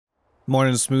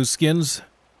Morning, smooth skins.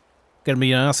 Gotta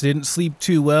be honest, I didn't sleep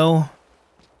too well.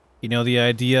 You know, the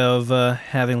idea of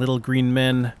having little green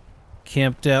men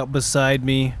camped out beside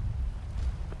me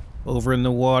over in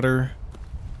the water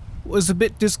was a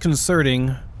bit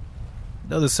disconcerting,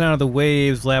 though the sound of the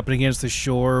waves lapping against the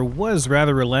shore was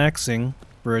rather relaxing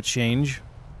for a change.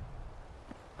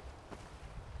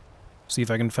 See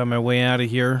if I can find my way out of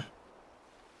here.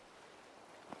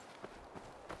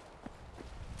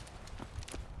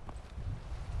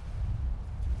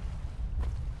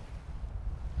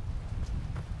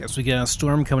 Guess we got a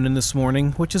storm coming in this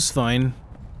morning, which is fine.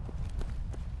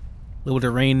 A little bit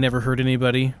of rain never hurt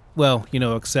anybody. Well, you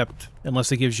know, except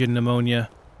unless it gives you pneumonia.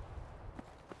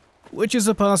 Which is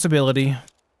a possibility.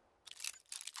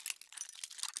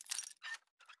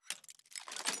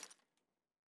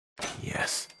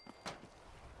 Yes.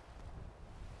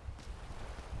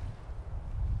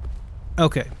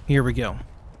 Okay, here we go.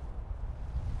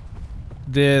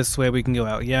 This way we can go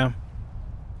out, yeah.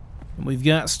 And we've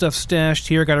got stuff stashed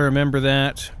here, gotta remember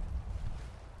that.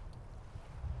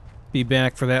 Be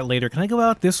back for that later. Can I go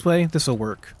out this way? This'll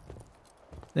work.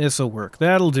 This'll work.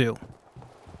 That'll do.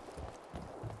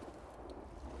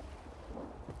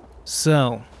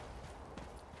 So.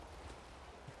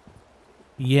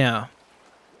 Yeah.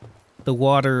 The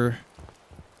water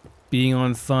being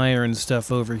on fire and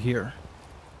stuff over here.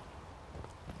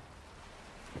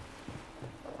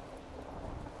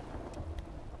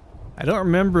 I don't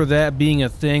remember that being a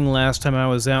thing last time I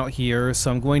was out here, so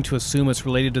I'm going to assume it's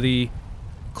related to the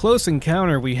close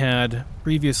encounter we had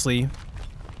previously.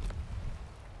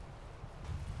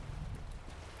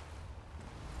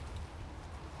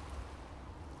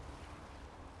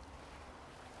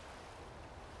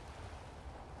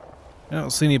 I don't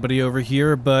see anybody over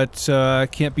here, but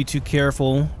can't be too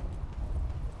careful.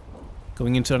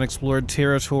 Going into unexplored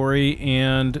territory,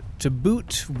 and to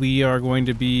boot, we are going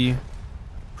to be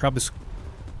probably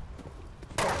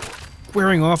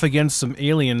squaring off against some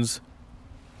aliens.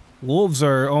 Wolves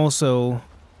are also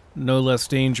no less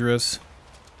dangerous.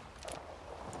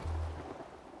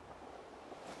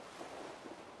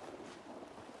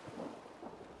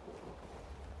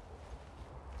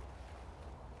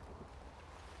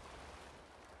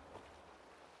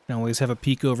 Can always have a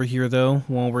peek over here, though,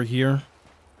 while we're here.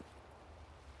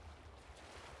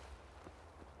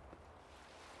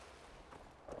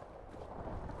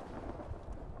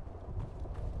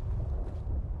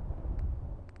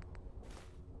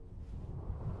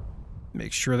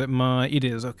 Make sure that it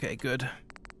is, okay, good.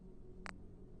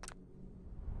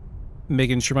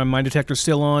 Making sure my mine detector's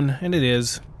still on, and it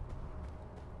is.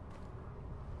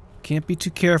 Can't be too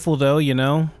careful though, you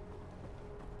know?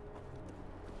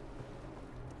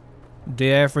 The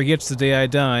day I forget's the day I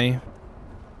die.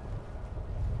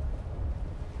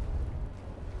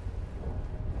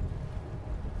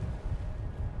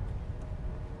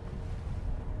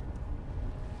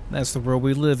 That's the world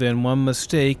we live in. One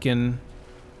mistake and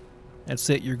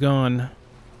that's it, you're gone.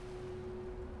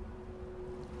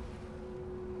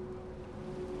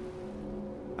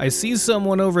 I see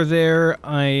someone over there.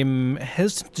 I'm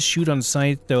hesitant to shoot on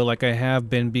sight, though, like I have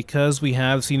been, because we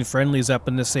have seen friendlies up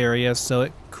in this area, so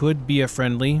it could be a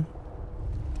friendly.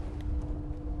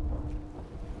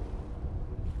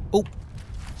 Oh!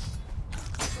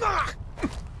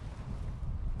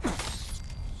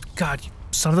 God, you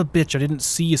son of a bitch, I didn't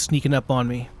see you sneaking up on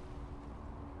me.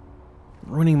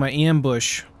 Ruining my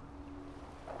ambush.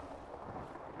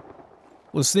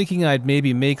 Was thinking I'd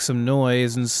maybe make some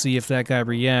noise and see if that guy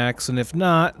reacts, and if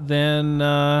not, then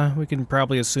we can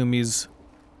probably assume he's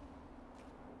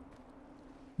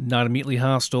not immediately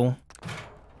hostile.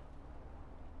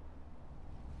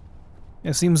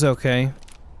 It seems okay.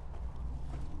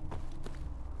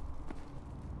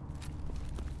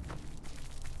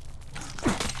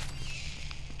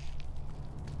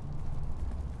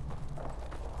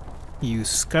 You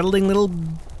scuttling little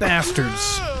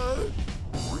bastards.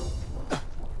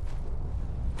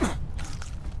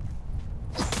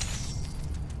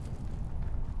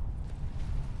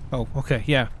 Oh, okay,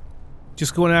 yeah.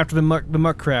 Just going after the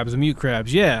muck crabs, the mute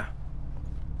crabs, yeah.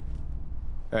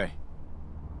 Hey.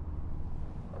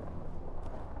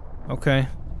 Okay.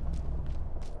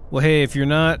 Well, hey, if you're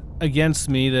not against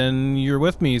me, then you're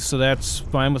with me, so that's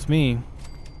fine with me.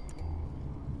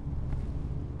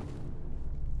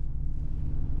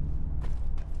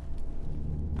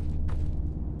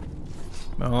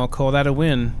 I'll call that a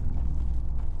win.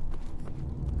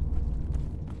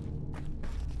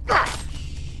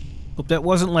 Hope that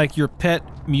wasn't like your pet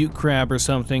mute crab or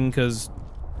something, because,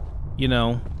 you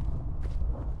know.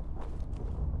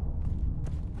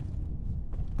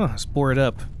 Huh, let's bore it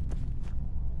up.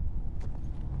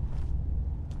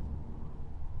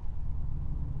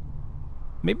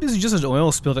 Maybe this is just an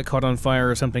oil spill that caught on fire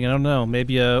or something, I don't know.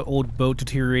 Maybe a old boat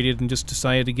deteriorated and just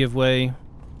decided to give way.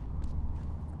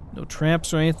 No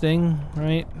traps or anything,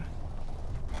 right?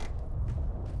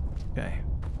 Okay.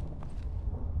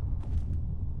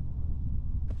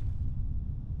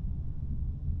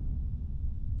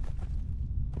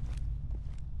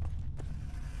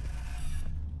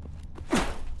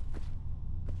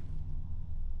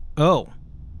 Oh.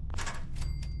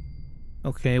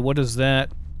 Okay, what is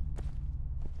that?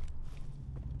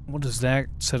 What does that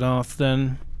set off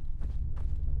then?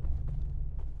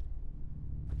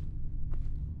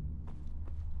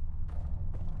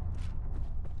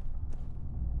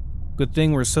 Good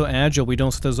thing we're so agile we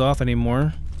don't set those off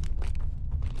anymore.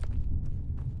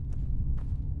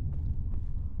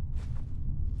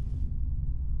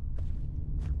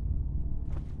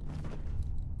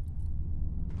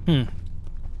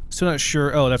 Still not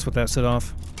sure. Oh, that's what that set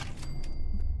off.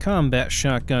 Combat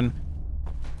shotgun.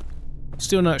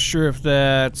 Still not sure if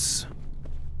that's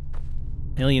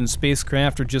alien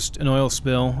spacecraft or just an oil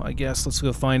spill. I guess let's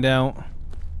go find out.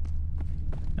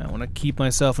 I don't want to keep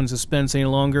myself in suspense any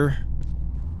longer.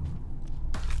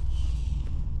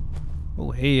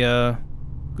 Oh, hey,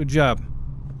 good job.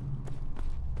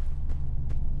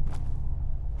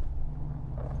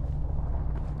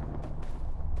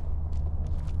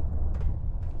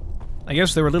 I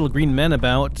guess there were little green men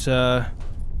about.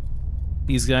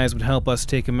 These guys would help us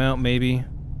take him out, maybe.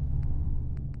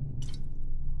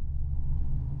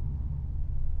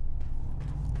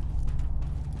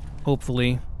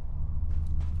 Hopefully.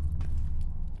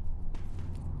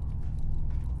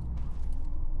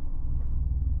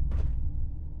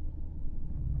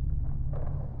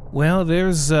 Well,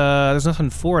 there's nothing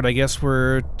for it. I guess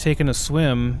we're taking a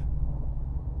swim.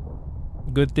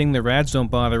 Good thing the rats don't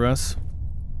bother us.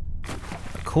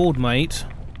 A cold might.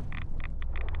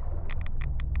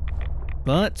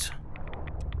 But...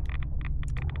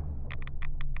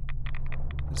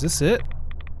 is this it?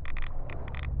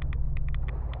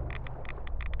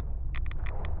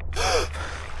 I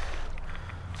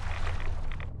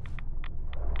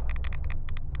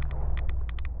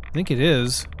think it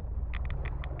is.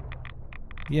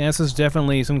 Yeah, this is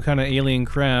definitely some kind of alien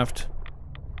craft.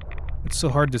 It's so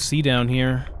hard to see down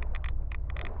here.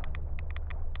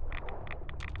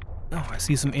 Oh, I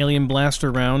see some alien blaster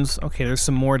rounds. Okay, there's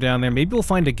some more down there. Maybe we'll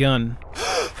find a gun.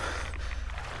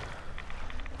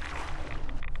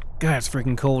 God, it's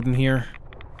freaking cold in here.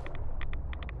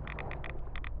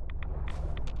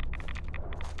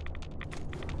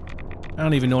 I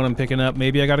don't even know what I'm picking up.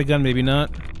 Maybe I got a gun, maybe not.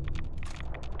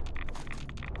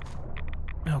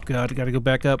 Oh god, I gotta go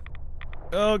back up.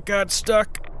 Oh god,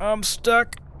 stuck. I'm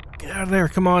stuck. Get out of there,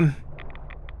 come on.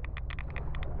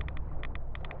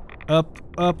 Up,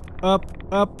 up, up,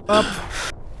 up, up.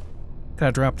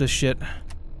 Gotta drop this shit.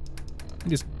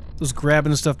 Just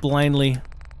grabbing stuff blindly.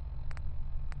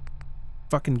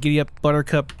 Fucking giddy up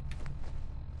Buttercup.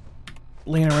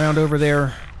 Laying around over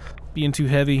there. Being too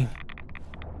heavy.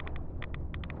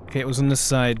 Okay, it was on this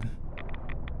side.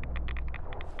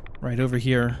 Right over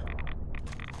here.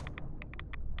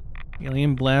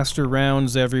 Alien blaster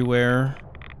rounds everywhere.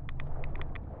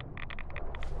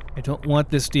 I don't want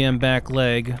this damn back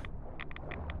leg.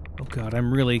 Oh god,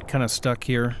 I'm really kind of stuck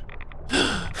here.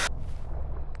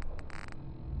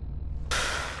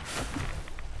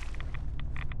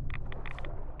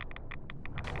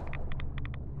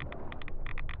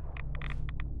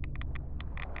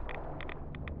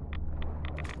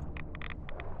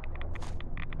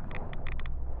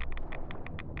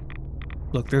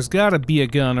 Look, there's gotta be a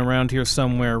gun around here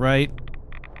somewhere, right?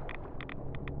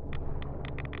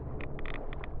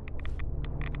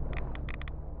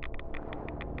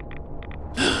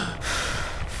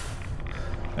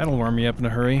 That'll warm me up in a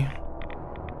hurry.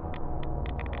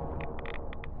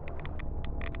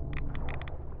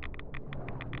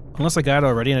 Unless I got it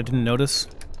already and I didn't notice.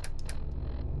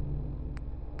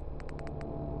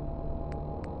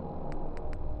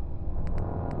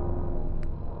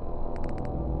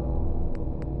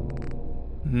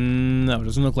 No, it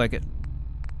doesn't look like it.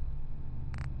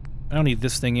 I don't need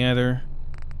this thing either.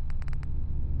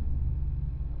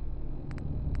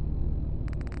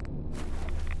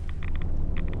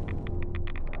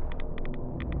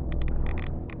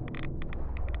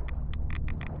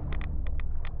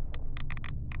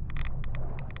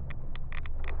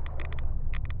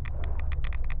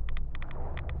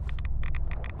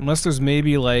 Unless there's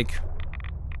maybe like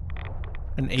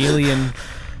an alien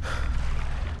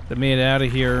that made it out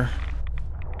of here.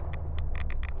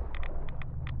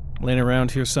 Laying around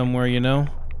here somewhere, you know?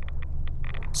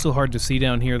 So hard to see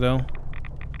down here, though.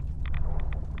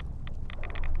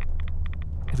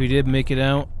 If he did make it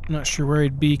out, not sure where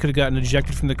he'd be. Could have gotten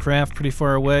ejected from the craft pretty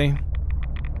far away.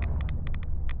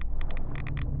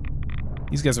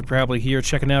 These guys are probably here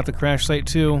checking out the crash site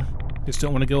too. Just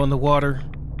don't want to go in the water.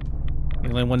 The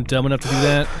only one dumb enough to do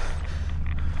that.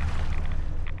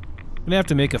 Gonna have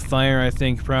to make a fire, I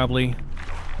think, probably.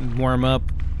 And warm up.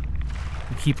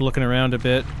 And keep looking around a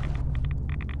bit.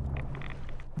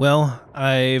 Well,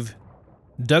 I've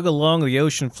dug along the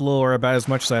ocean floor about as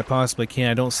much as I possibly can.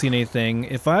 I don't see anything.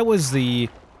 If I was the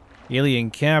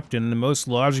alien captain, the most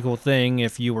logical thing,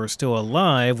 if you were still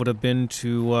alive, would have been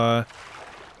to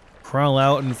crawl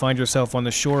out and find yourself on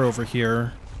the shore over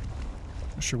here.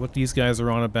 Not sure what these guys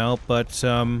are on about, but,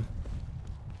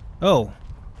 oh.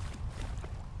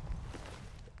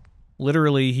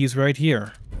 Literally, he's right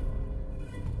here.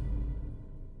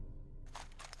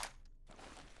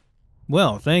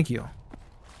 Well, thank you.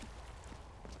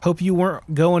 Hope you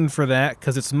weren't going for that,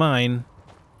 because it's mine.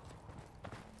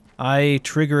 I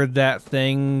triggered that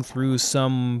thing through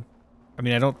some... I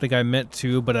mean, I don't think I meant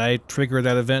to, but I triggered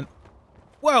that event.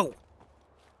 Whoa!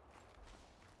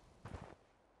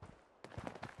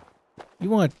 You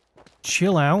want to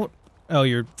chill out? Oh,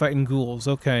 you're fighting ghouls.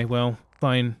 Okay, well,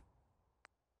 fine.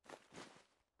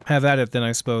 Have at it then,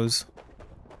 I suppose.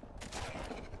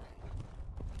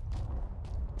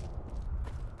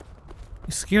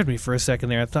 You scared me for a second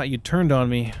there. I thought you turned on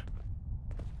me.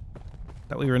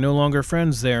 Thought we were no longer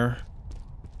friends there.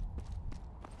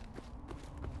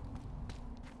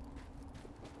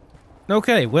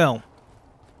 Okay, well.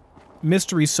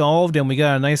 Mystery solved and we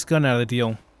got a nice gun out of the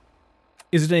deal.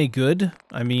 Is it any good?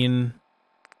 I mean...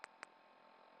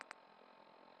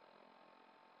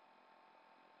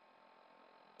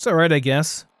 It's alright, I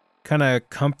guess. Kinda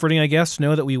comforting, I guess, to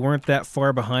know that we weren't that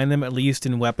far behind them, at least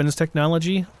in weapons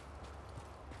technology.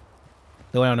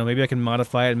 Though I don't know, maybe I can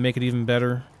modify it and make it even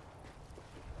better.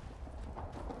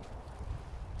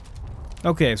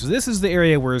 Okay, so this is the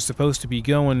area we're supposed to be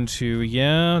going to.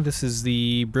 Yeah, this is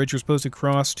the bridge we're supposed to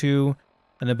cross to,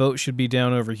 and the boat should be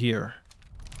down over here.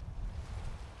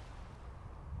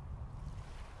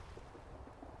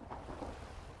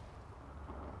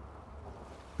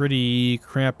 Pretty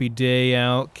crappy day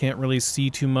out. Can't really see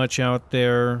too much out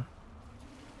there.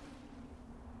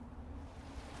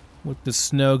 With the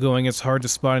snow going, it's hard to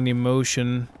spot any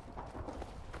motion.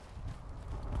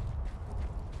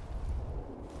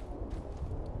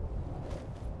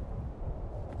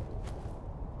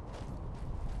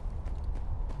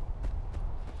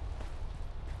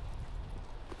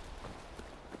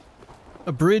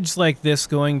 A bridge like this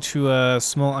going to a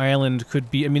small island could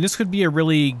be... I mean, this could be a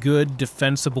really good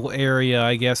defensible area,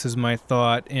 I guess, is my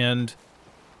thought. And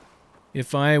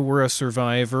if I were a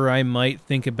survivor, I might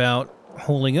think about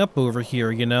holding up over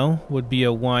here, you know? Would be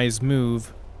a wise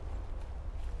move.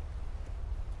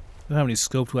 I don't have any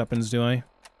scoped weapons, do I?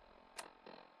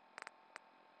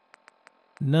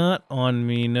 Not on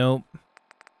me, nope.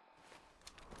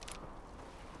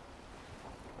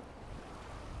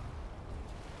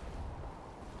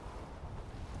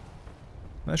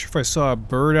 Not sure if I saw a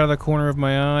bird out of the corner of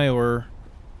my eye or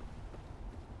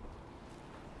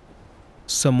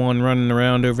someone running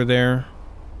around over there.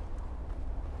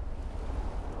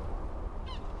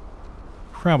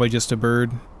 Probably just a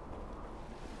bird.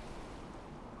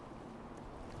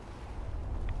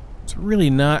 It's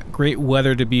really not great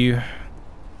weather to be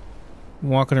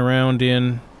walking around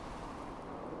in.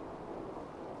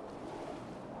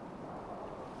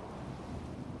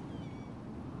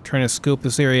 Trying to scope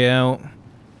this area out.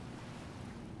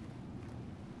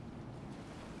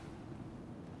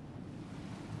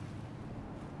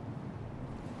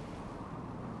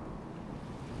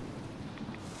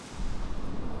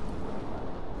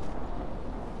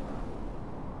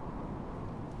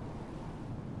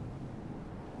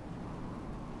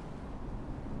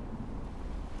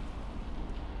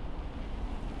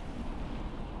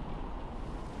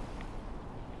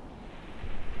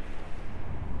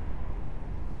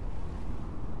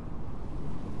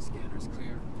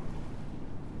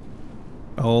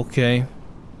 Okay.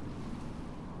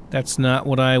 That's not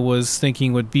what I was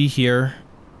thinking would be here.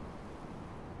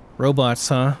 Robots,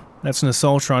 huh? That's an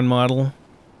Assaultron model.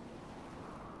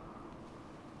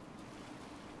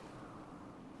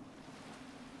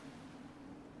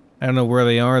 I don't know where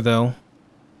they are, though.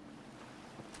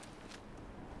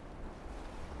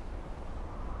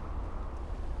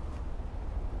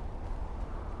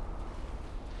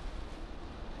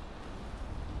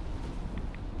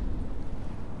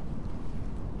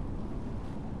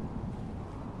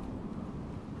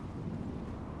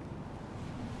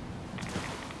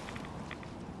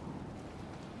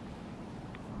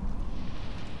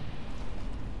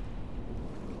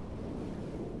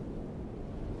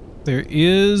 There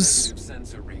is... Negative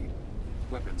sensor read.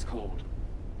 Weapons cold.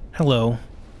 Hello.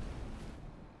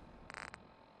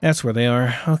 That's where they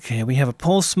are. Okay, we have a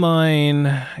pulse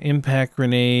mine, impact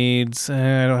grenades.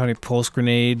 I don't have any pulse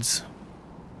grenades.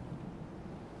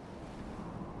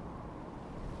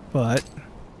 But...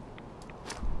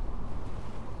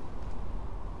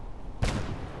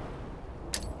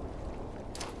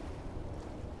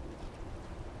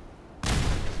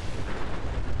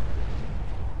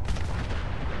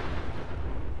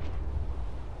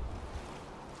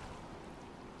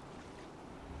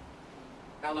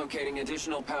 Allocating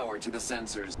additional power to the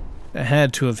sensors. I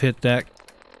had to have hit that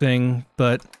thing,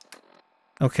 but...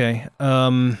 Okay,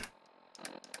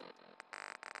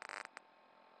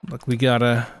 Look, we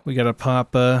gotta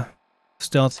pop a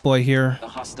stealth boy here. The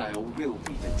hostile will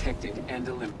be detected and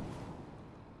eliminated.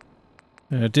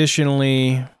 And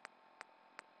additionally,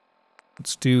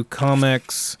 let's do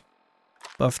comics,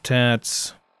 buff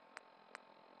tats,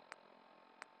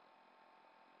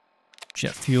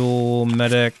 jet fuel,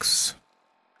 medics,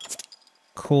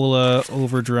 cola,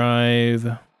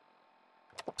 overdrive,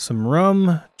 some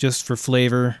rum just for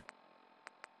flavor,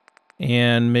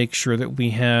 and make sure that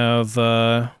we have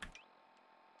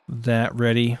that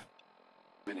ready.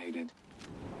 Eliminated.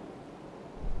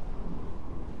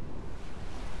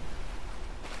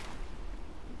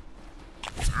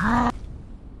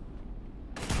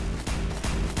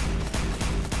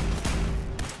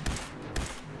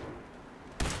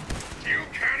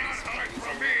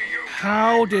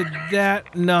 How did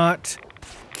that not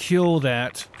kill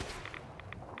that?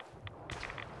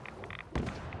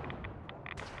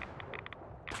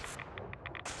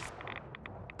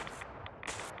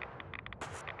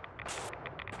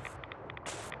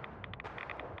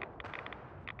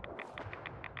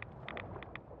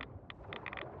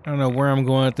 I don't know where I'm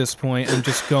going at this point. I'm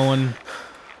just going.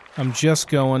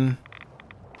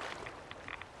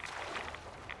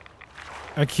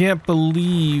 I can't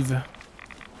believe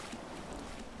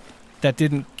that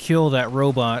didn't kill that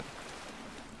robot.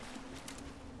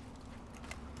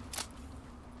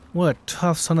 What a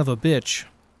tough son of a bitch.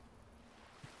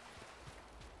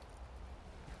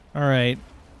 Alright.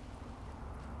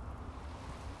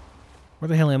 Where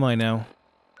the hell am I now?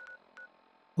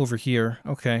 Over here.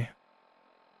 Okay.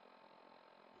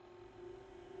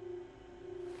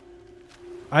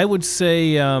 I would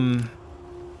say,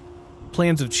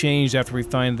 plans have changed after we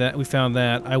found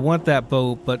that. I want that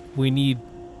boat, but we need...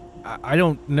 I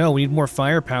don't know. We need more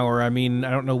firepower. I mean, I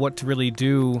don't know what to really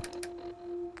do.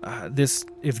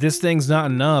 If this thing's not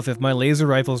enough, if my laser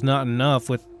rifle's not enough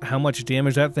with how much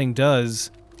damage that thing does,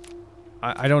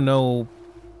 I don't know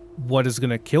what is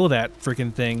gonna kill that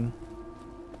freaking thing.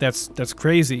 That's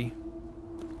crazy.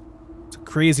 It's a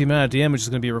crazy amount of damage is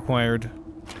gonna be required.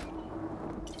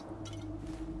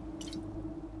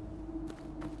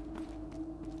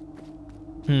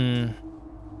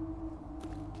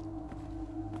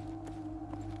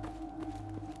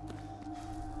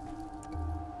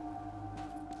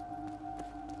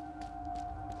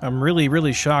 I'm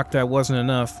really shocked that wasn't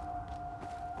enough.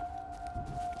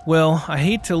 Well, I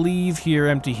hate to leave here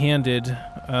empty-handed,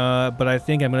 but I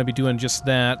think I'm going to be doing just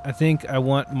that. I think I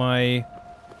want my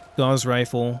gauze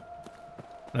rifle.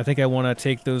 I think I want to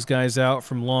take those guys out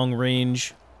from long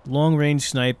range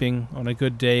sniping on a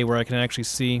good day where I can actually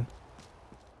see.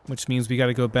 Which means we got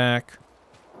to go back.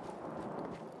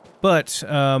 But,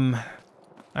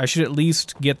 I should at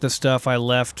least get the stuff I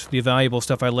left, the valuable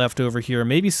stuff I left over here.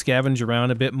 Maybe scavenge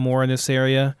around a bit more in this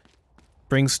area.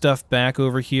 Bring stuff back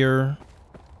over here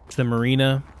to the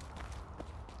marina.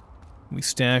 We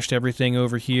stashed everything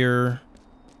over here.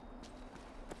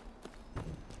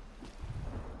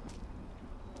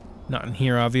 Not in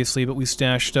here, obviously, but we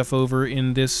stashed stuff over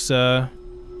in this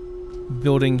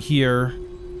building here.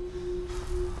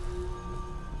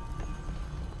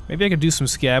 Maybe I could do some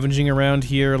scavenging around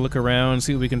here, look around,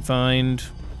 see what we can find.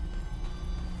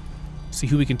 See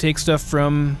who we can take stuff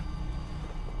from.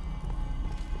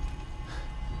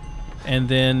 And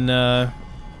then, I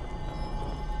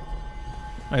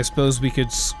suppose we could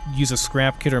use a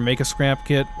scrap kit or make a scrap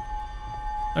kit.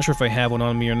 Not sure if I have one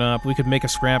on me or not, but we could make a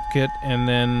scrap kit and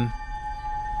then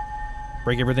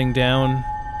break everything down,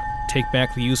 take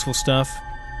back the useful stuff.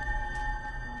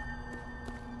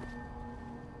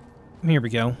 Here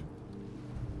we go.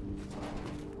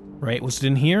 Right, was it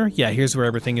in here? Yeah, here's where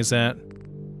everything is at.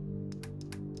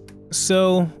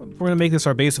 So, we're gonna make this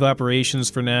our base of operations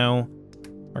for now.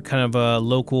 Our kind of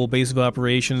local base of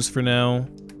operations for now.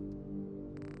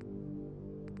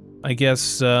 I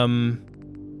guess, can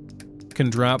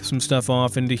drop some stuff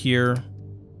off into here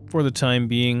for the time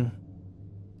being.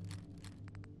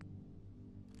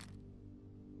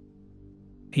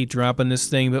 hate dropping this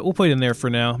thing, but we'll put it in there for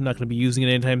now. I'm not going to be using it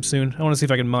anytime soon. I want to see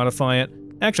if I can modify it.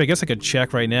 Actually, I guess I could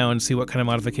check right now and see what kind of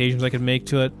modifications I could make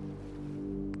to it.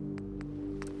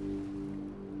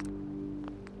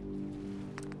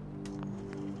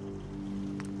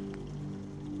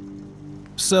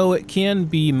 So it can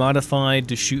be modified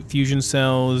to shoot fusion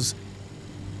cells.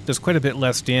 Does quite a bit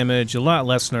less damage, a lot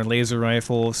less than our laser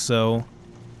rifle, so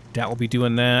that will be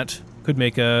doing that. Could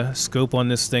make a scope on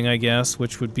this thing, I guess,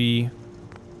 which would be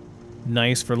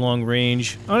nice for long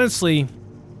range. Honestly,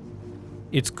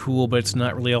 it's cool, but it's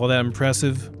not really all that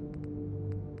impressive.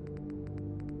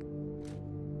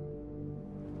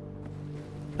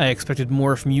 I expected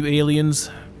more from you aliens.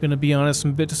 Gonna be honest,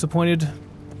 I'm a bit disappointed.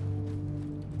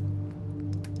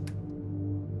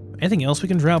 Anything else we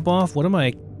can drop off? What am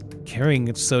I carrying?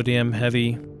 It's so damn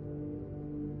heavy.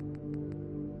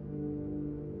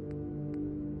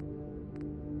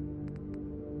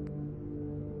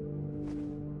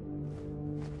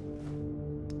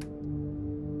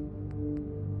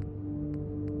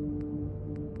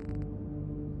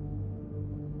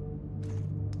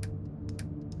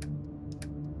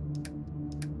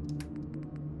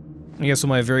 I guess all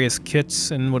my various kits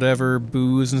and whatever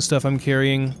booze and stuff I'm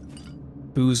carrying.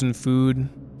 Booze and food.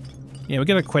 Yeah, we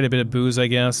got quite a bit of booze, I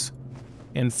guess.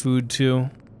 And food, too.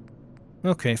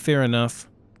 Okay, fair enough.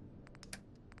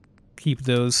 Keep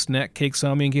those snack cakes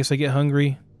on me in case I get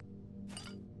hungry.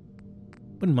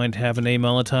 Wouldn't mind having a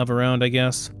Molotov around, I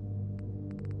guess.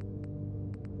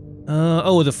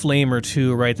 Oh, the flamer,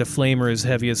 too, right? The flamer is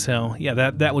heavy as hell. Yeah,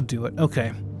 that would do it.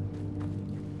 Okay.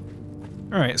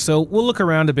 Alright, so we'll look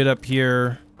around a bit up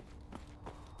here.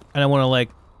 I don't want to, like,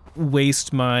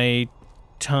 waste my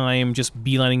time just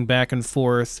beelining back and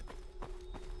forth.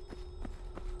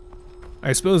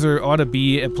 I suppose there ought to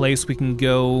be a place we can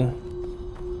go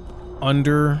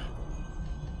under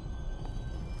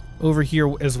over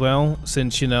here as well,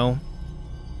 since, you know,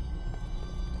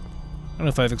 I don't know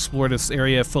if I've explored this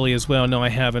area fully as well. No, I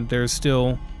haven't. There's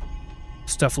still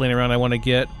stuff laying around I want to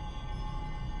get.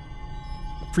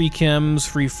 Free chems,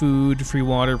 free food, free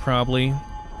water, probably.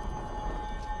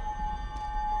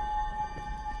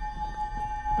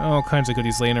 All kinds of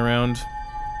goodies laying around.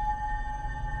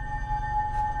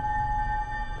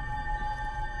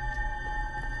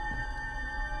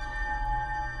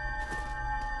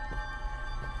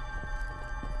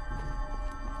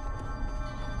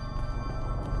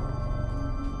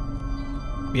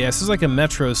 Yeah, this is like a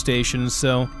metro station,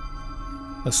 so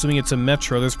assuming it's a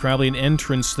metro, there's probably an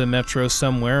entrance to the metro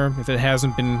somewhere, if it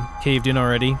hasn't been caved in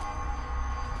already.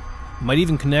 Might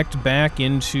even connect back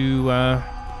into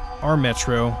our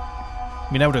metro. I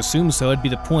mean, I would assume so. It'd be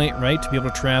the point, right? To be able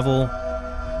to travel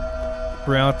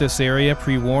throughout this area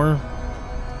pre-war.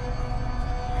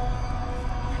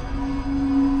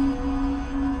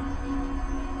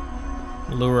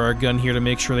 Lower our gun here to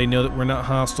make sure they know that we're not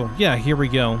hostile. Yeah, here we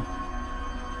go.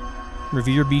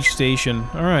 Revere Beach Station.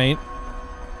 Alright.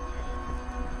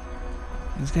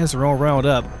 These guys are all riled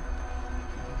up.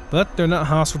 But they're not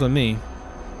hostile to me.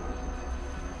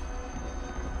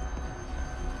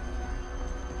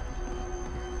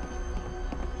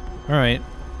 Alright.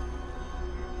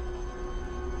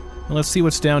 Well, let's see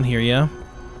what's down here, yeah?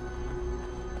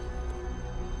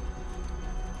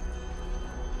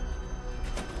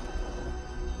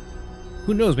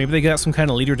 Who knows, maybe they got some kind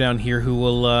of leader down here who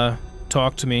will,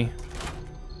 talk to me.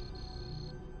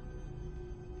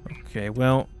 Okay,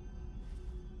 well...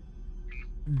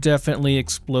 definitely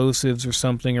explosives or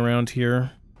something around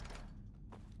here.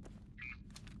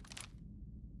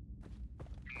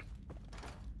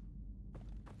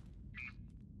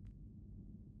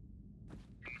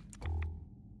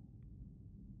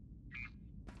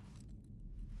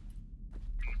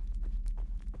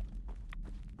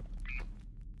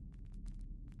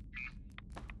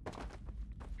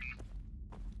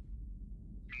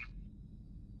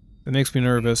 It makes me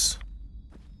nervous.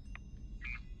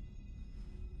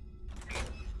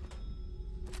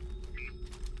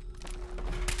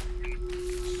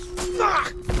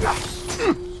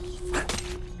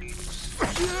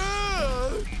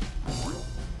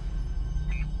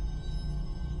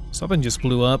 Something just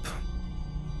blew up.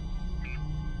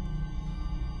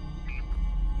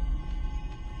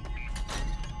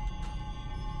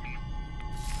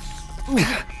 Ooh.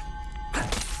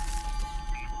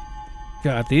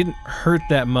 God, they didn't hurt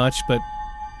that much, but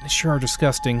they sure are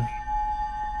disgusting.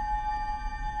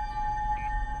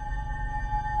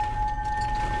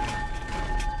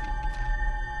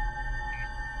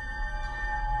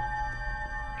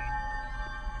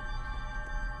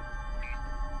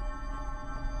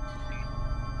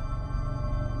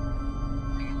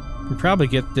 Probably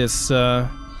get this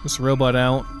this robot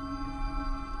out.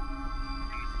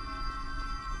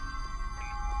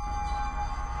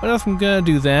 But if I'm gonna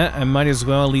do that, I might as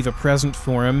well leave a present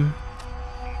for him.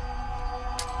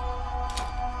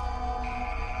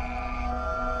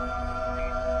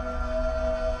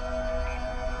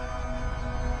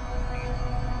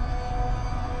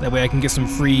 That way I can get some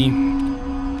free,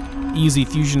 easy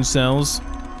fusion cells.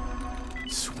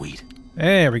 Sweet.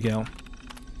 There we go.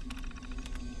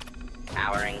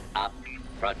 Powering up.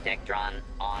 Protectron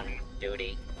on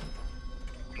duty.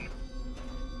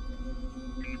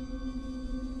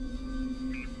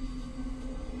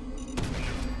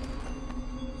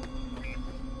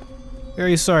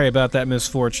 Very sorry about that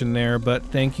misfortune there, but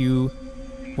thank you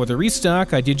for the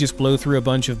restock. I did just blow through a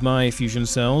bunch of my fusion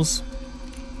cells.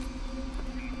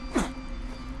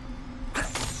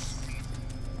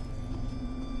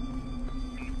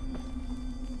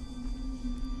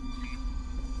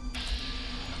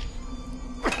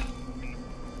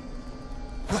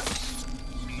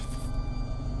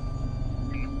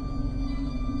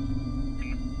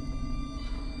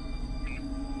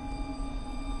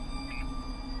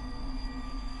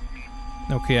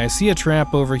 Okay, I see a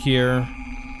trap over here.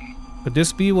 Could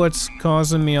this be what's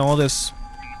causing me all this?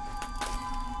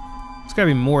 It's gotta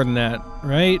be more than that,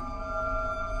 right?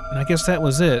 And I guess that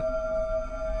was it.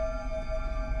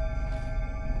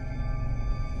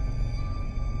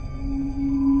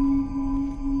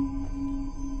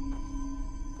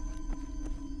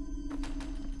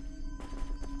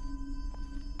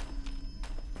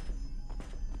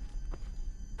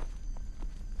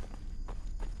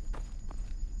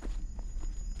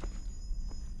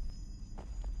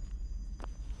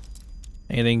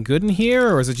 Anything good in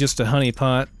here, or is it just a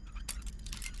honeypot?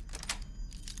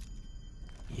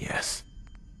 Yes.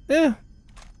 Yeah.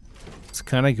 It's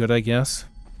kind of good, I guess.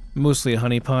 Mostly a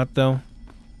honeypot, though.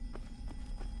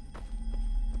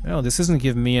 Oh, this isn't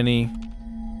giving me any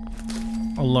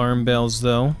alarm bells,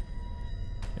 though.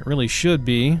 It really should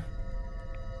be.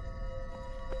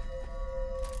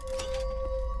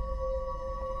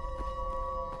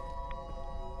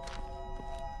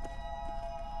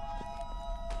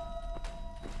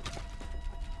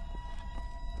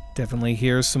 Definitely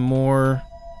hear some more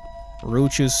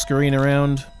roaches scurrying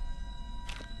around.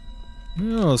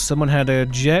 Oh, someone had a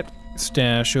jet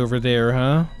stash over there,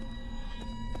 huh?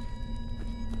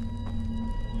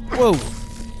 Whoa!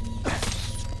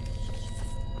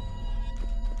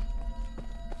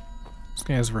 These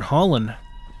guys were hauling.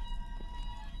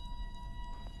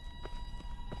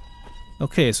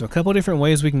 Okay, so a couple different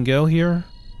ways we can go here.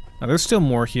 Now, there's still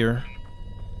more here.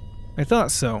 I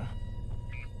thought so.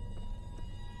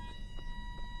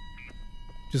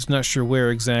 Just not sure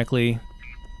where exactly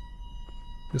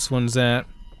this one's at.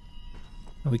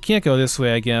 Well, we can't go this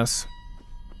way, I guess.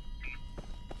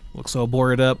 Looks all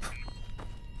boarded up.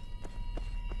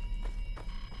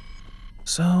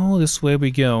 So, this way we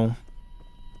go.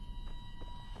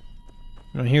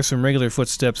 I hear some regular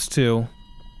footsteps, too.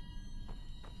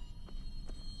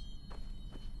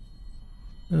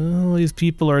 Oh, these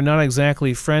people are not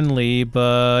exactly friendly,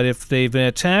 but if they've been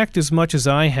attacked as much as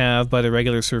I have by the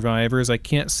regular survivors, I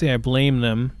can't say I blame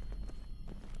them.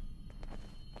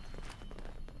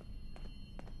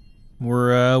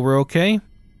 We're okay?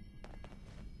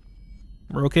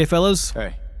 We're okay, fellas?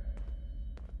 Hey.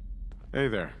 Hey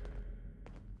there.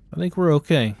 I think we're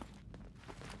okay.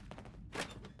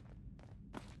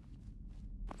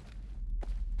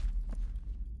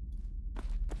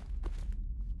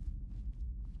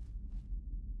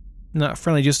 Not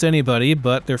friendly just to anybody,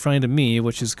 but they're friendly to me,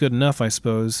 which is good enough, I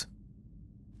suppose.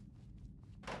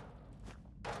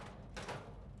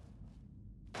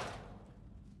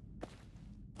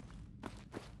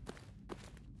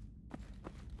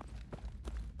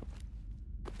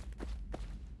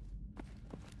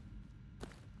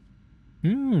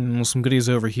 Some goodies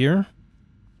over here.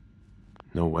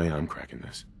 No way I'm cracking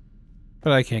this.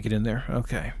 But I can't get in there.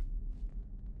 Okay.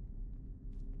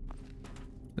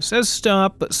 It says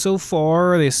stop, but so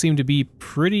far they seem to be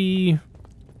pretty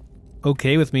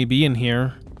okay with me being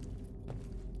here.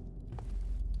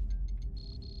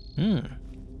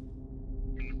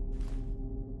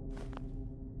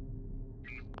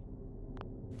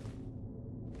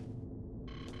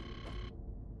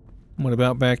 What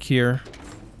about back here?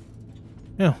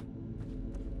 Oh.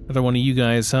 Another one of you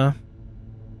guys, huh?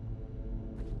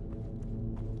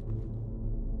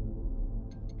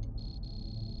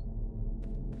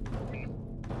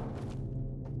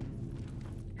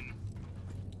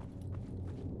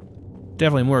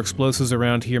 Definitely more explosives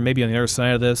around here, maybe on the other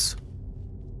side of this.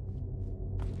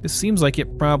 This seems like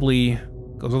it probably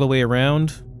goes all the way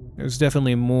around. There's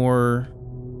definitely more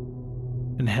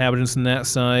inhabitants on that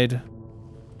side.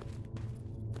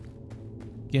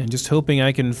 Yeah, just hoping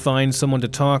I can find someone to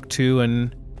talk to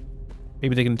and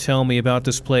maybe they can tell me about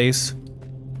this place.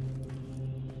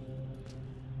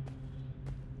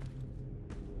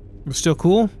 We're still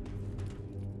cool?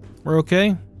 We're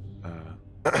okay?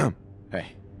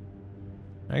 Hey.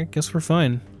 I guess we're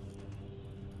fine.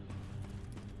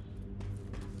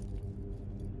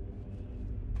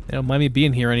 They don't mind me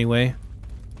being here anyway.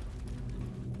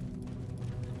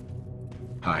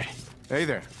 Hi. Hey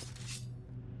there.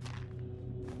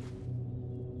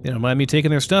 They don't mind me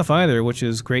taking their stuff either, which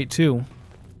is great too.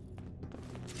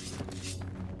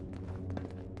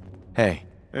 Hey.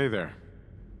 Hey there.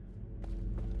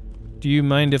 Do you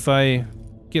mind if I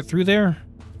get through there?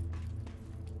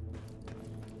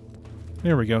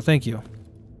 There we go, thank you.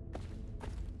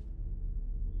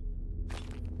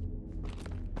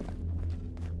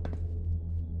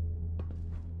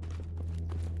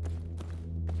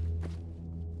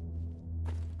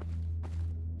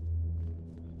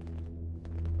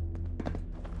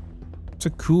 It's a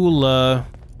cool,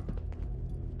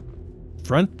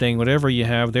 front thing, whatever you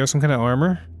have there. Some kind of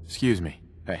armor? Excuse me.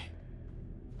 Hey.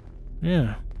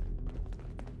 Yeah.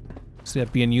 See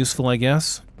that being useful, I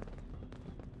guess.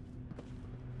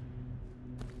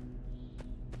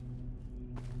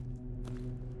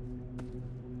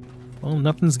 Well,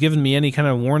 nothing's given me any kind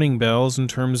of warning bells in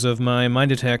terms of my mine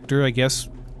detector. I guess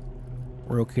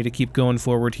we're okay to keep going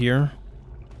forward here.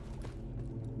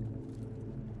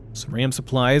 Some random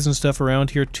supplies and stuff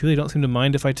around here too. They don't seem to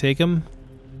mind if I take them.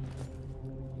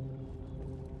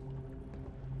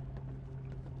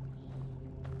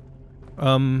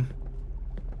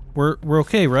 We're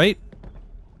okay, right?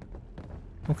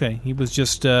 Okay, he was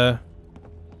just I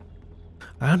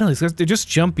don't know, they're just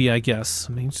jumpy, I guess.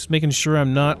 I mean, just making sure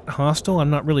I'm not hostile.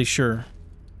 I'm not really sure.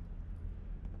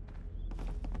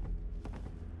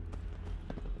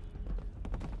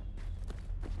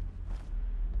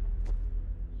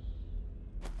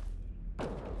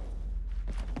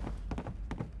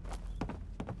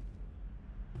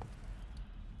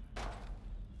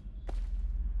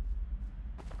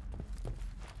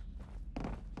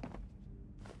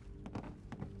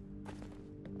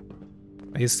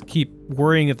 I just keep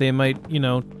worrying that they might, you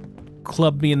know,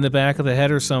 club me in the back of the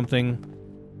head or something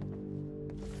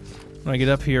when I get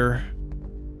up here.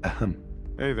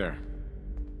 Hey there.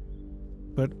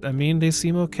 But, I mean, they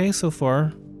seem okay so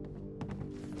far.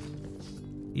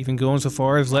 Even going so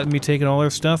far as letting me take all their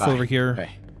stuff Bye. over here.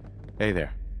 Hey. Hey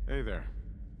there. Hey there.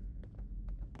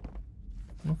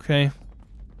 Okay.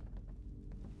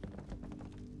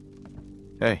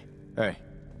 Hey. Hey.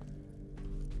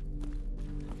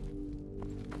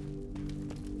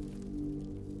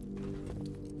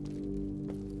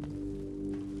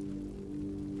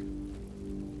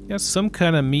 Got some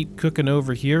kind of meat cooking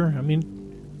over here. I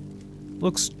mean,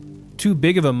 looks too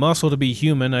big of a muscle to be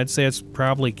human. I'd say it's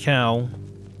probably cow.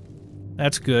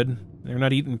 That's good. They're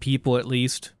not eating people, at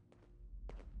least.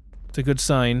 It's a good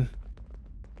sign.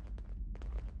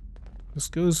 This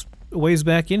goes a ways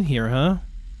back in here, huh?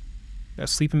 Got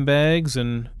sleeping bags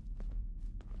and...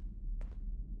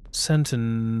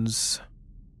 sentence.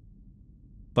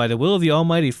 By the will of the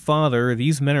Almighty Father,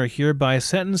 these men are hereby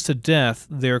sentenced to death.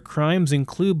 Their crimes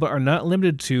include, but are not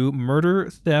limited to, murder,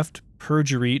 theft,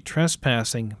 perjury,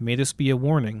 trespassing. May this be a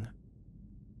warning.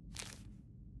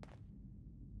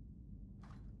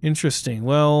 Interesting.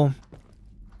 Well,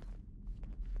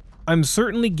 I'm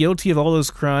certainly guilty of all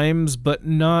those crimes, but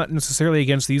not necessarily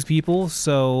against these people,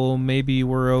 so maybe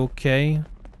we're okay.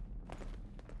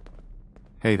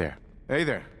 Hey there. Hey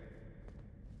there.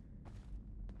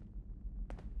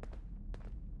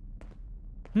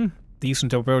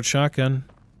 Decent double-barreled shotgun.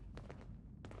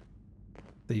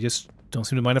 They just don't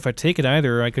seem to mind if I take it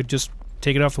either. I could just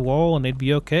take it off the wall and they'd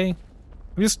be okay.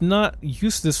 I'm just not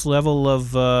used to this level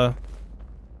of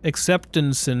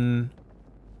acceptance and,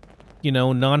 you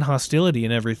know, non-hostility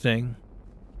and everything.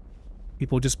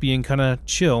 People just being kind of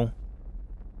chill.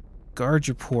 Guard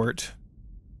report.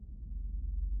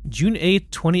 June 8th,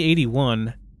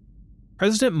 2081.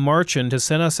 President Marchand has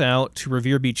sent us out to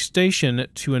Revere Beach Station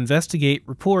to investigate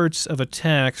reports of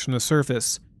attacks from the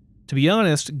surface. To be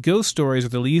honest, ghost stories are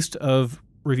the least of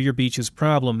Revere Beach's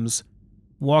problems.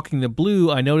 Walking the blue,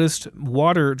 I noticed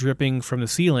water dripping from the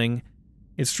ceiling.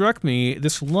 It struck me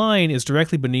this line is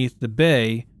directly beneath the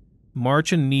bay.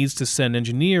 Marchand needs to send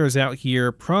engineers out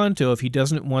here pronto if he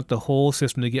doesn't want the whole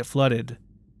system to get flooded.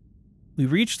 We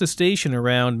reached the station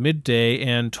around midday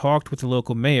and talked with the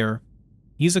local mayor.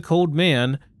 He's a cold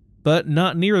man, but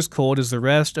not near as cold as the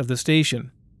rest of the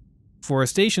station. For a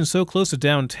station so close to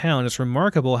downtown, it's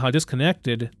remarkable how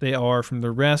disconnected they are from the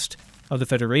rest of the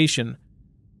Federation.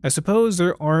 I suppose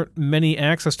there aren't many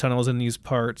access tunnels in these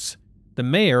parts. The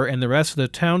mayor and the rest of the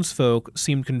townsfolk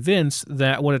seemed convinced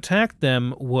that what attacked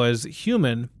them was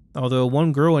human, although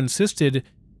one girl insisted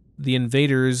the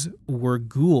invaders were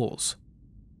ghouls.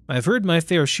 I've heard my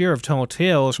fair share of tall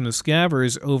tales from the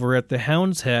scabbers over at the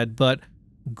Hound's Head, but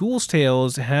ghouls'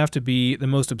 tales have to be the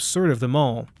most absurd of them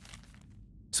all.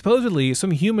 Supposedly,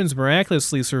 some humans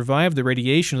miraculously survived the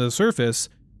radiation of the surface,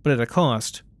 but at a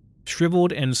cost.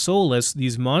 Shriveled and soulless,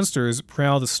 these monsters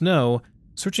prowl the snow,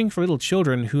 searching for little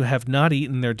children who have not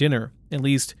eaten their dinner. At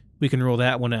least, we can rule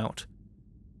that one out.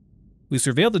 We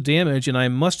surveilled the damage, and I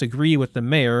must agree with the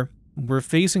mayor. We're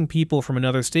facing people from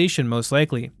another station, most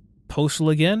likely. Postal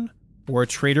again? Or a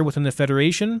traitor within the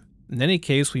Federation? In any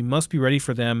case, we must be ready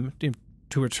for them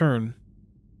to return.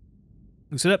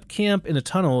 We set up camp in the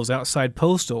tunnels outside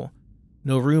Postal.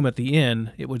 No room at the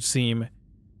inn, it would seem.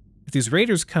 If these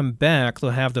raiders come back,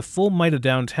 they'll have the full might of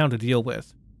downtown to deal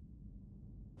with.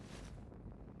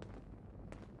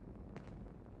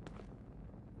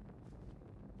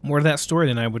 More of that story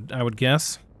than I would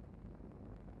guess.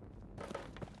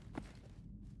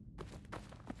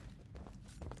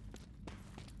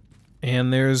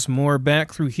 And there's more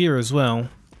back through here as well.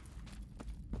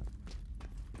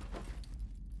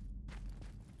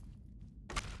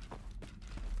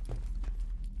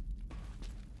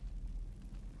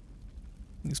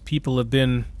 These people have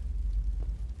been,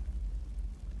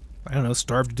 I don't know,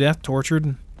 starved to death,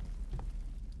 tortured,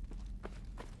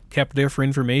 kept there for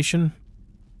information.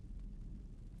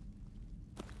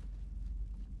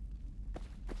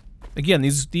 Again,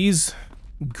 these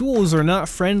ghouls are not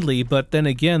friendly, but then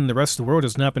again, the rest of the world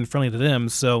has not been friendly to them,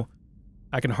 so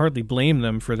I can hardly blame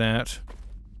them for that.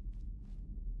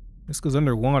 This goes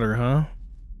underwater, huh?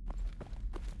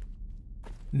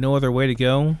 No other way to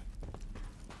go?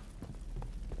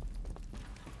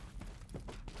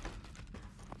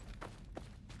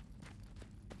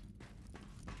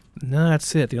 No,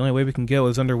 that's it. The only way we can go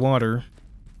is underwater.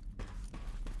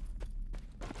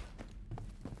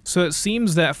 So it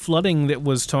seems that flooding that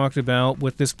was talked about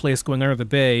with this place going under the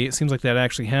bay, it seems like that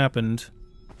actually happened.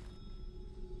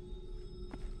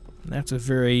 And that's a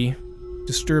very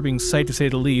disturbing sight, to say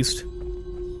the least.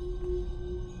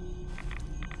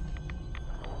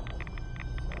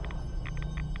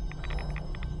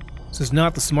 This is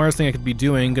not the smartest thing I could be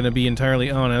doing, gonna be entirely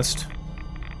honest.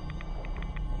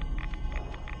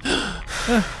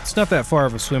 It's not that far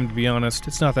of a swim, to be honest.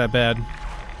 It's not that bad.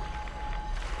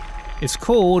 It's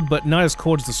cold, but not as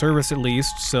cold as the surface, at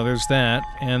least, so there's that.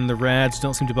 And the rads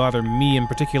don't seem to bother me in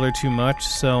particular too much,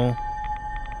 so...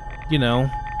 you know.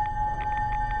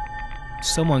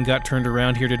 Someone got turned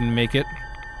around here, didn't make it.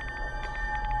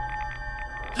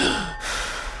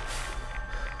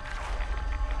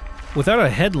 Without a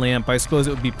headlamp, I suppose it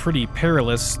would be pretty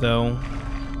perilous, though.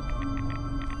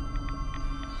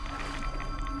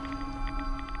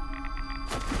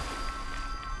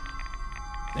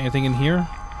 Anything in here?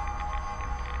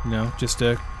 No, just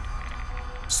a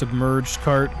submerged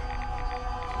cart.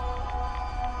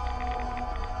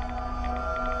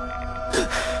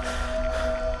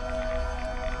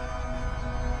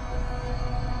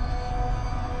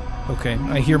 Okay,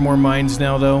 I hear more mines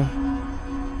now, though.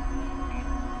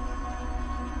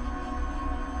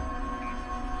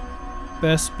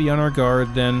 Best be on our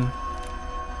guard, then.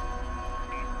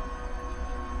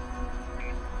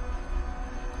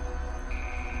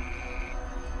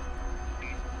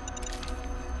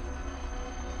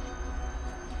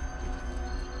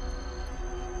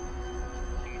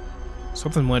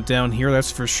 Something went down here,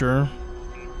 that's for sure.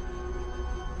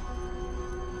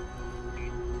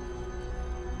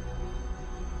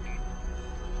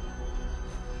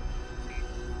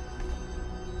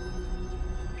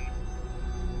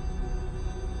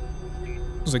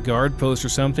 There's a guard post or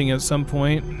something at some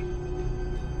point.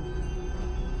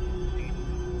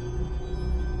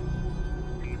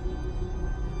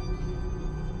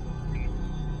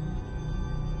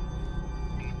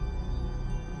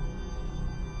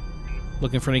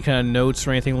 Looking for any kind of notes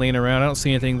or anything laying around. I don't see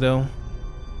anything, though.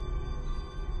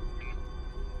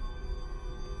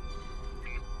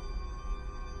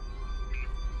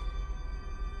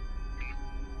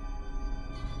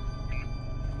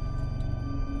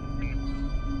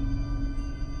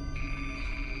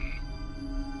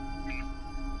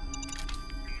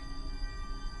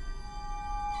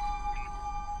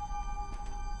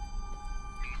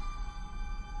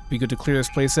 Be good to clear this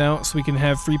place out so we can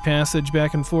have free passage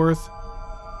back and forth.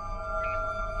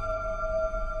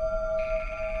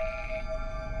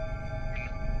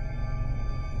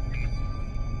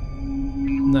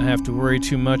 Not have to worry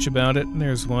too much about it.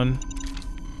 There's one.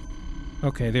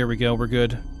 Okay, there we go. We're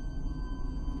good.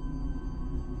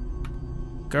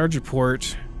 Guard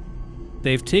report.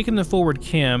 They've taken the forward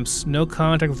camps. No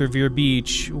contact with Revere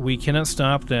Beach. We cannot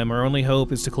stop them. Our only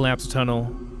hope is to collapse the tunnel.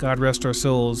 God rest our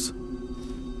souls.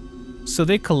 So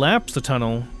they collapsed the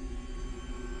tunnel.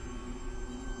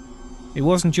 It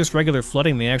wasn't just regular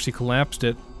flooding, they actually collapsed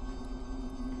it.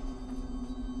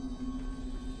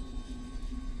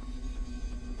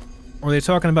 Or are they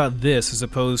talking about this as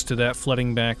opposed to that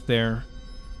flooding back there?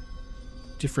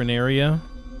 Different area?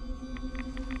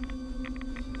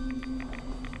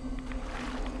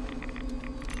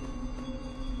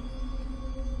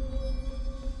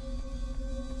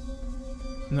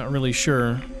 Not really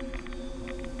sure.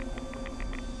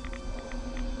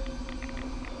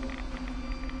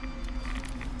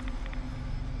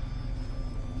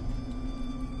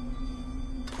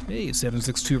 Hey,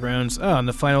 762 rounds. Ah, and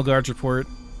the final guards report.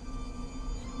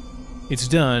 It's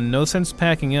done. No sense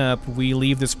packing up. We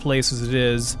leave this place as it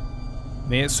is.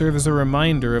 May it serve as a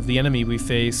reminder of the enemy we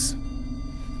face.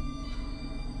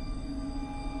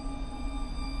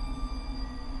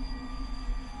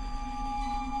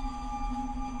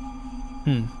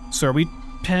 So are we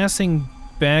passing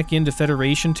back into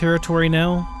Federation territory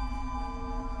now?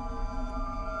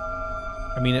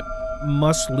 I mean, it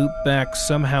must loop back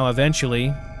somehow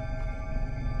eventually.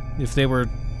 If they were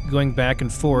going back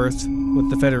and forth with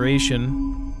the Federation.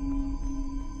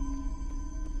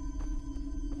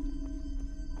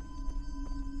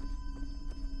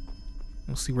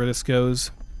 We'll see where this goes.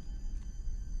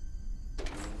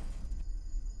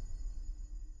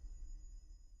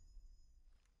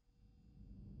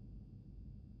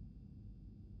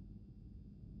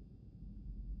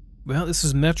 Well, this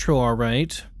is Metro,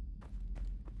 alright.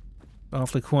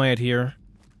 Awfully quiet here.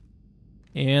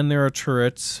 And there are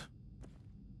turrets.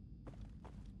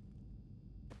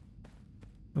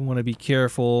 I want to be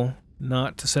careful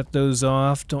not to set those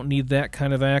off. Don't need that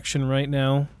kind of action right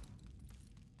now.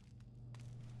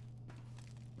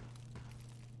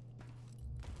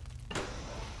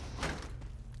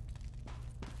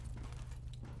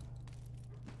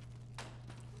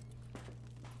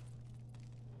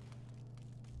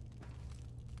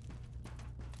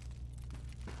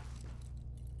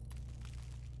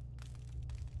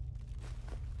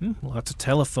 Lots of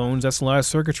telephones. That's a lot of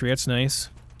circuitry. That's nice.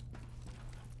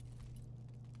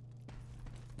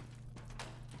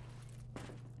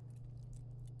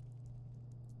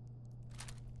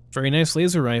 Very nice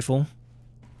laser rifle.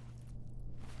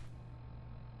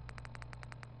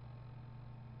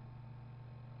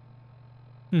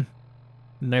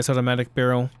 Nice automatic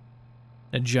barrel.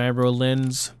 A gyro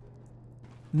lens.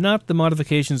 Not the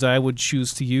modifications I would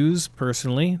choose to use,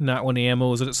 personally. Not when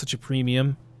ammo is at such a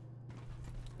premium.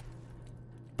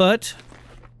 But,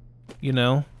 you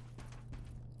know,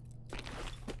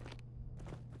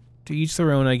 to each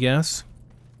their own, I guess.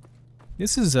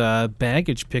 This is a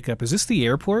baggage pickup. Is this the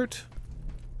airport?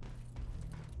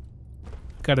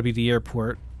 Gotta be the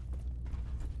airport.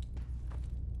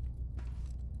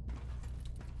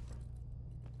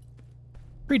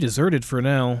 Pretty deserted for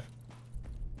now.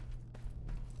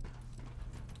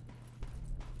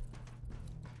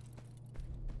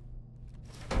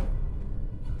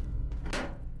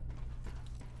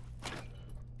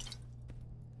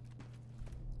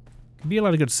 Could be a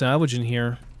lot of good salvage in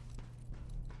here.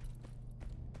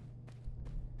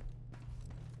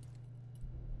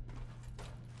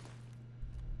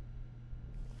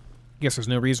 Guess there's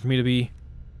no reason for me to be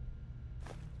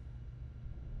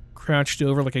crouched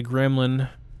over like a gremlin.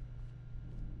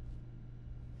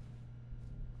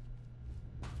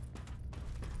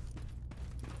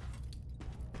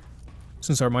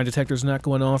 Since our mine detector's not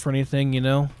going off or anything, you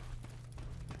know?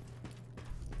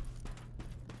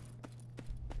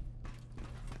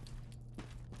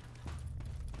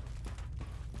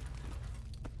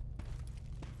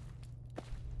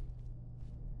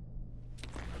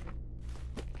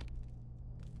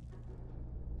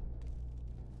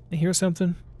 I hear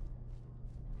something?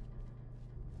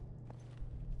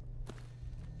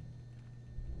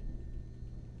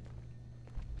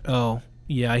 Oh,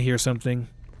 yeah, I hear something.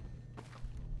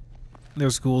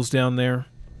 There's ghouls down there.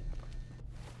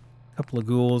 Couple of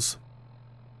ghouls.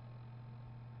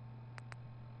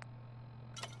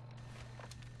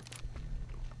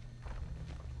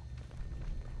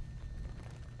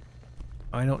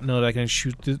 I don't know that I can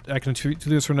shoot I can shoot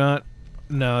through this or not.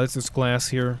 No, it's this glass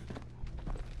here.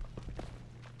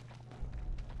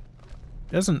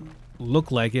 Doesn't look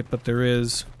like it, but there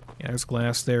is. Yeah, there's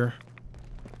glass there.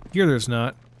 Here there's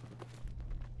not.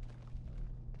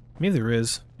 Maybe there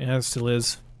is. Yeah, it still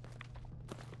is.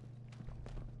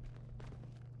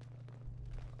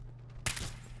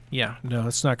 Yeah, no,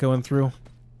 it's not going through.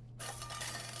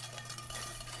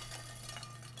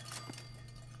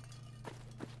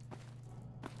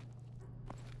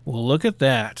 Well, look at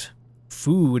that.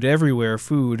 Food everywhere,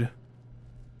 food.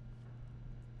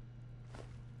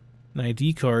 An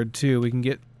ID card, too. We can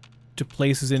get to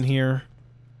places in here.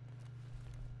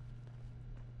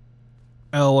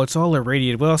 Oh, it's all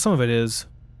irradiated. Well, some of it is.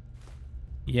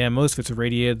 Yeah, most of it's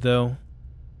irradiated, though.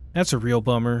 That's a real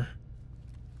bummer.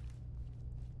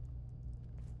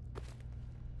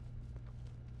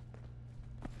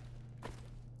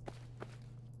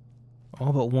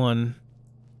 All but one.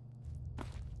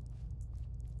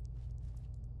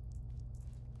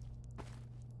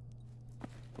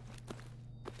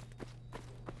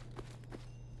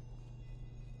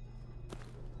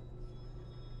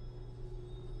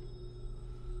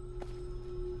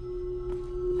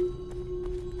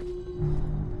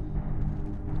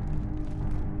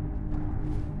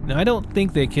 Now, I don't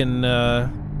think they can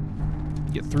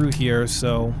get through here,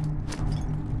 so...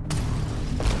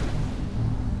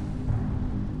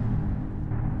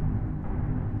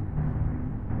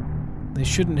 They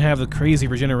shouldn't have the crazy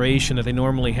regeneration that they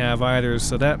normally have either,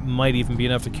 so that might even be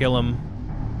enough to kill them.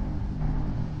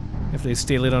 If they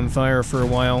stay lit on fire for a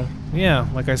while. Yeah,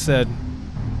 like I said.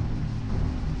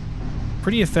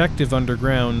 Pretty effective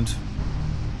underground.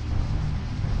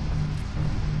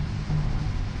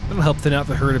 That'll help thin out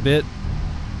the herd a bit.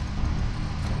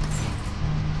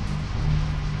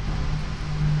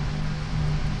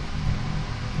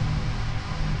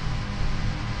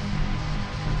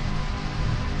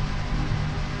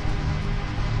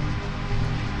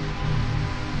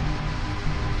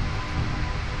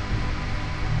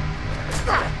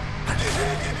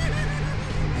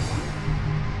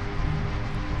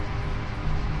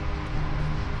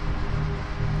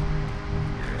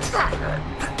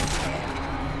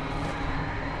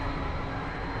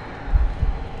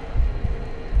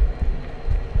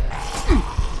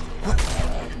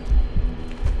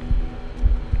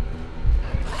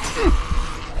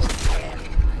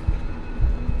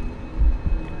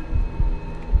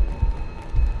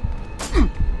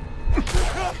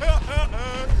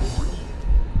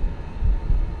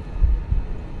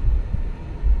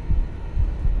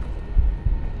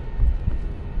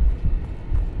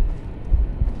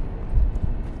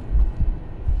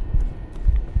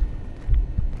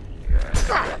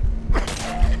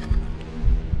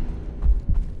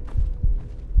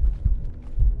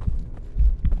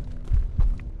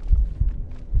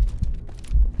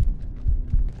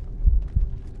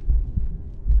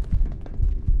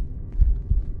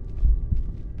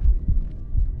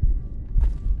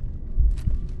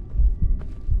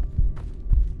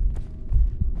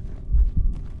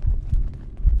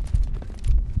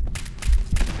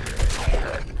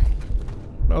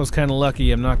 I was kind of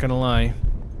lucky, I'm not gonna lie.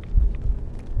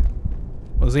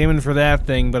 I was aiming for that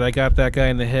thing, but I got that guy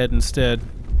in the head instead.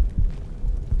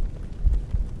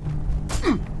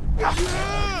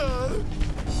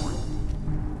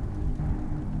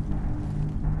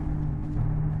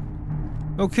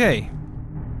 Okay.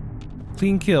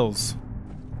 Clean kills.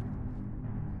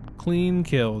 Clean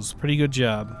kills. Pretty good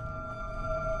job.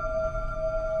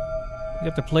 We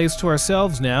got the place to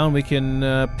ourselves now, and we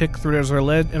can pick through it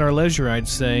at our leisure, I'd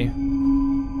say.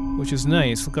 Which is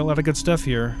nice. We've got a lot of good stuff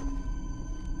here.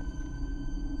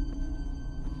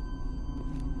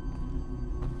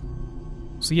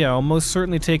 So yeah, I'll most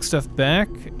certainly take stuff back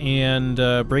and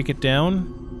break it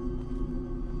down.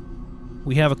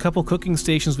 We have a couple cooking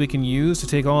stations we can use to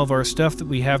take all of our stuff that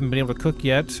we haven't been able to cook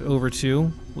yet over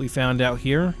to. We found out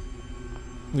here.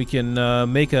 We can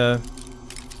make a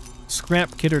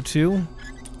scrap kit or two,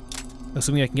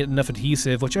 assuming I can get enough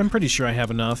adhesive, which I'm pretty sure I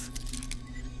have enough.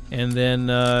 And then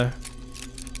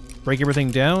break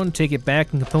everything down, take it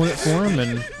back in component form,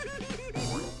 and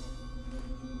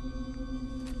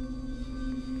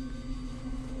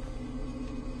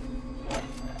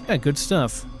yeah, good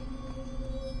stuff.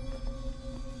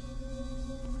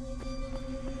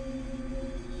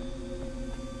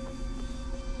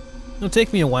 It'll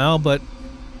take me a while, but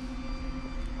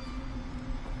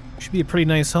should be a pretty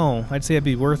nice haul. I'd say it'd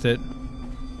be worth it.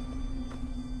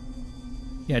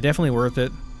 Yeah, definitely worth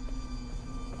it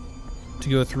to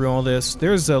go through all this.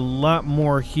 There's a lot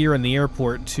more here in the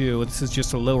airport, too. This is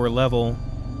just a lower level.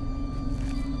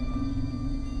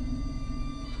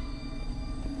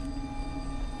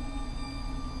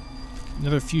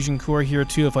 Another fusion core here,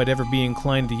 too, if I'd ever be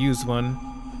inclined to use one.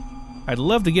 I'd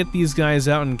love to get these guys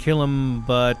out and kill them,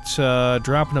 but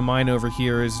dropping a mine over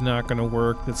here is not going to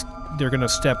work. They're going to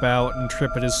step out and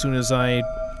trip it as soon as I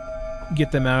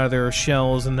get them out of their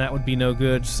shells, and that would be no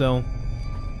good, so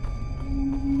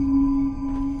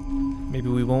Maybe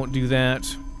we won't do that.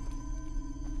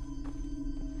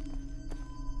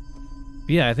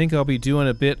 Yeah, I think I'll be doing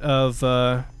a bit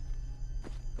of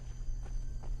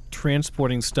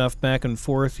transporting stuff back and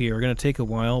forth here. Gonna take a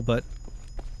while, but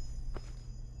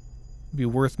be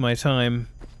worth my time.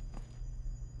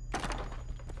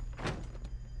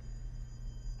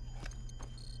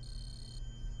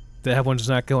 That one's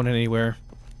not going anywhere.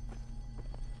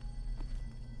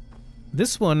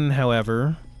 This one,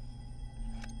 however,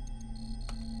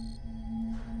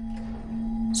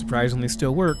 surprisingly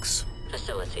still works.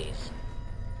 Facilities.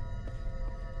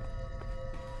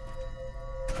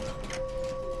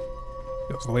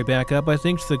 Goes all the way back up, I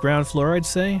think, to the ground floor, I'd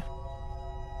say.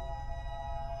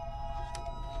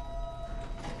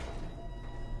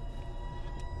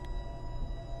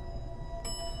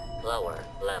 Lower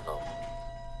level.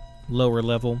 Lower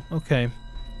level, okay.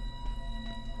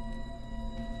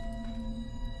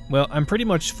 Well, I'm pretty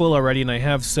much full already, and I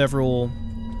have several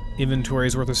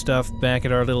inventories worth of stuff back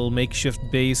at our little makeshift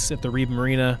base at the Reed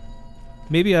Marina.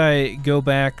 Maybe I go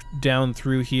back down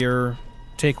through here,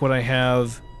 take what I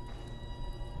have,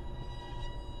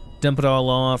 dump it all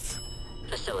off.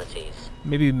 Facilities.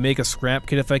 Maybe make a scrap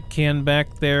kit if I can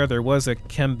back there. There was a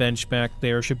chem bench back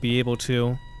there, should be able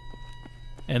to.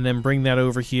 And then bring that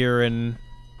over here, and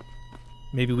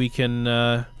maybe we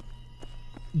can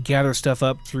gather stuff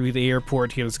up through the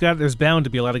airport here. There's bound to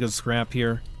be a lot of good scrap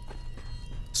here.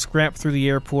 Scrap through the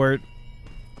airport,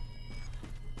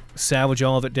 salvage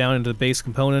all of it down into the base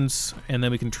components, and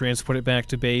then we can transport it back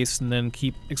to base and then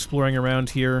keep exploring around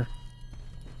here.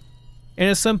 And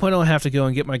at some point I'll have to go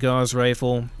and get my gauze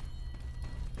rifle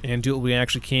and do what we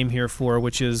actually came here for,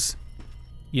 which is,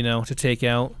 you know, to take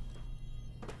out,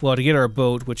 well, to get our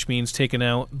boat, which means taking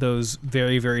out those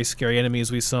very, very scary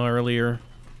enemies we saw earlier.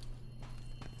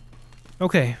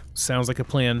 Okay, sounds like a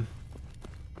plan.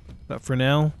 But for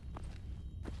now,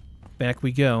 back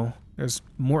we go. There's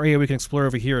more area we can explore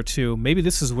over here too. Maybe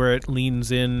this is where it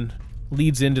leads into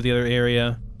the other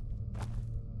area.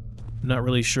 Not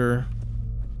really sure.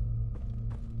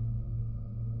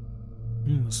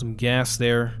 Some gas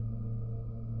there.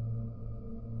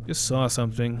 Just saw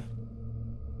something.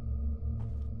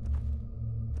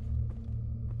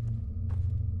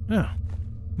 Oh,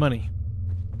 money.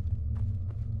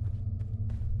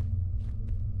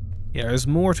 Yeah, there's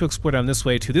more to explore down this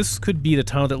way, too. This could be the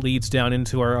tunnel that leads down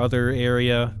into our other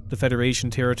area, the Federation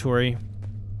territory.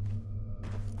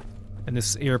 And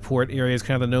this airport area is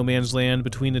kind of the no man's land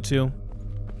between the two.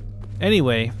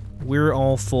 Anyway, we're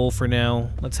all full for now.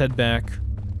 Let's head back.